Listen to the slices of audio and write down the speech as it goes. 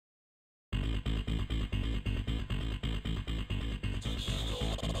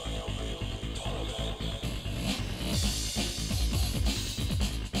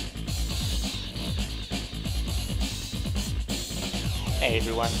Hey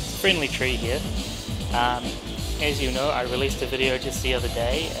everyone, Friendly Tree here. As you know, I released a video just the other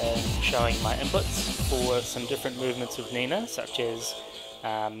day showing my inputs for some different movements of Nina, such as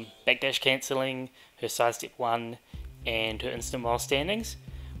backdash cancelling, her side step 1, and her instant while standings.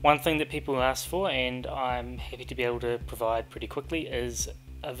 One thing that people ask for, and I'm happy to be able to provide pretty quickly, is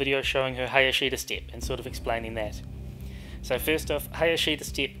a video showing her Hayashida step and sort of explaining that. So first off, Hayashida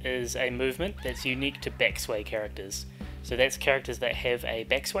step is a movement that's unique to backsway characters. So that's characters that have a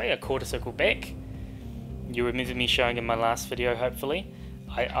backsway, a quarter circle back. You remember me showing in my last video, hopefully.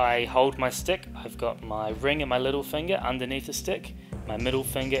 I hold my stick, I've got my ring and my little finger underneath the stick, my middle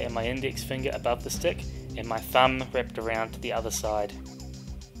finger and my index finger above the stick, and my thumb wrapped around to the other side.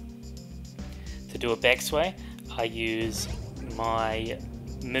 To do a backsway, I use my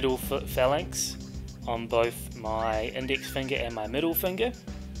middle foot phalanx on both my index finger and my middle finger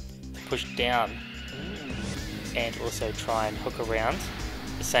to push down and also try and hook around.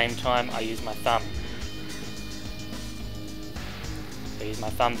 At the same time, I use my thumb. So I use my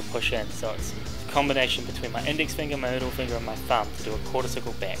thumb to push in. So it's a combination between my index finger, my middle finger, and my thumb to do a quarter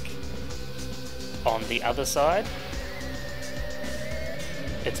circle back. On the other side,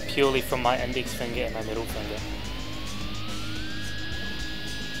 it's purely from my index finger and my middle finger.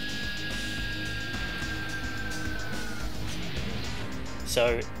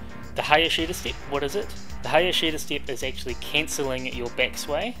 So the Hayashida step, what is it? The Hayashida step is actually cancelling your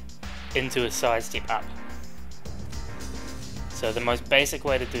backsway into a side step up. So the most basic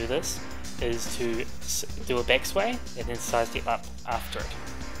way to do this is to do a backsway and then side step up after it.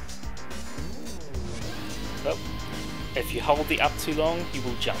 So, if you hold the up too long, you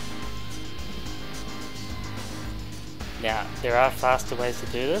will jump. Now, there are faster ways to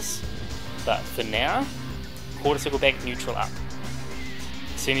do this, but for now, quarter circle back, neutral up.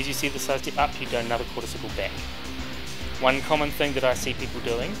 As soon as you see the side step up, you go another quarter circle back. One common thing that I see people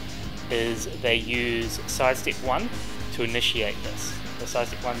doing is they use side step 1 to initiate this, the side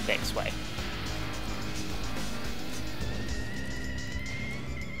step 1 backsway.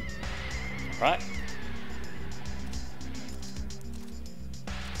 Right?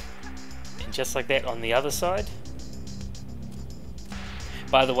 And just like that on the other side.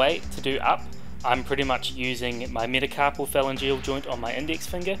 By the way, to do up, I'm pretty much using my metacarpal phalangeal joint on my index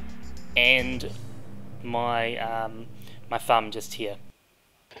finger and my my thumb just here.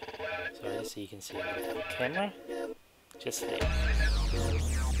 So you can see the camera, just there.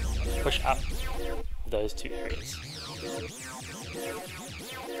 Push up those two areas.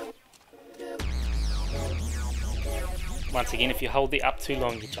 Once again, if you hold the up too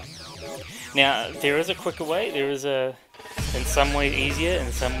long, you jump. Now, there is a quicker way. There is a, in some ways easier,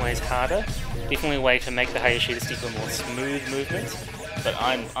 in some ways harder. Definitely a way to make the Hayashida step a more smooth movement, but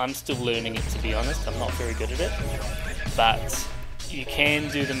I'm still learning it, to be honest. I'm not very good at it, but you can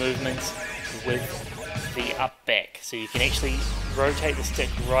do the movements with the up back, so you can actually rotate the stick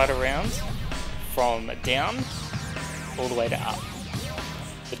right around from down all the way to up.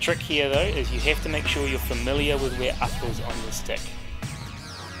 The trick here though is you have to make sure you're familiar with where up is on the stick,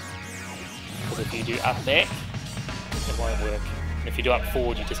 because if you do up back, it won't work. If you do up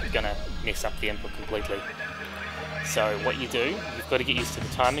forward, you're just going to mess up the input completely. So what you do, you've got to get used to the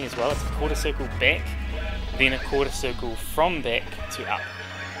timing as well. It's a quarter circle back, then a quarter circle from back to up.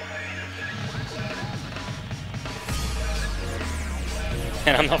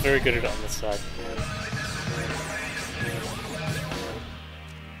 And I'm not very good at it on this side.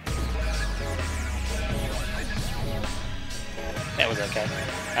 That was okay.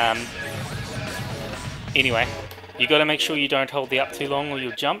 Anyway, you got to make sure you don't hold the up too long or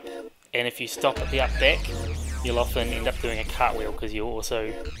you'll jump, and if you stop at the up back, you'll often end up doing a cartwheel, because you'll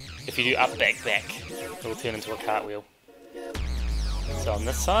also, if you do up back back, it'll turn into a cartwheel. So on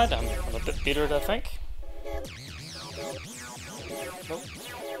this side, I'm a bit better at it, I think. Oh.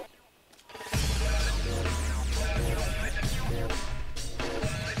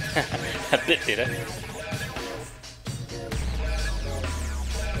 A bit better.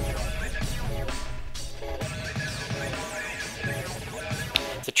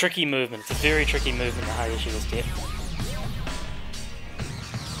 It's a tricky movement, it's a very tricky movement, the Hayashida step.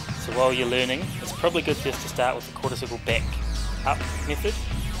 So while you're learning, it's probably good just to start with the quarter circle back up method.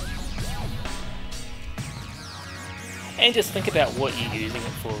 And just think about what you're using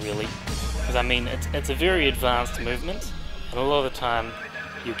it for, really. Because I mean, it's a very advanced movement, and a lot of the time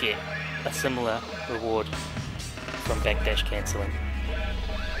you'll get a similar reward from backdash cancelling.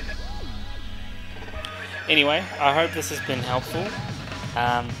 Anyway, I hope this has been helpful.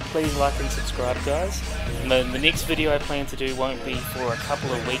 Please like and subscribe, guys. The next video I plan to do won't be for a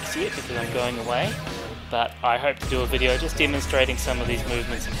couple of weeks yet because I'm going away. but I hope to do a video just demonstrating some of these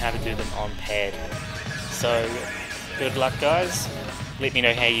movements and how to do them on pad. So good luck guys, let me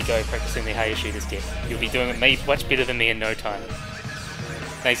know how you go practicing the Hayashida step. You'll be doing it much better than me in no time.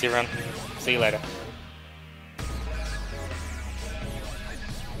 Thanks everyone, see you later.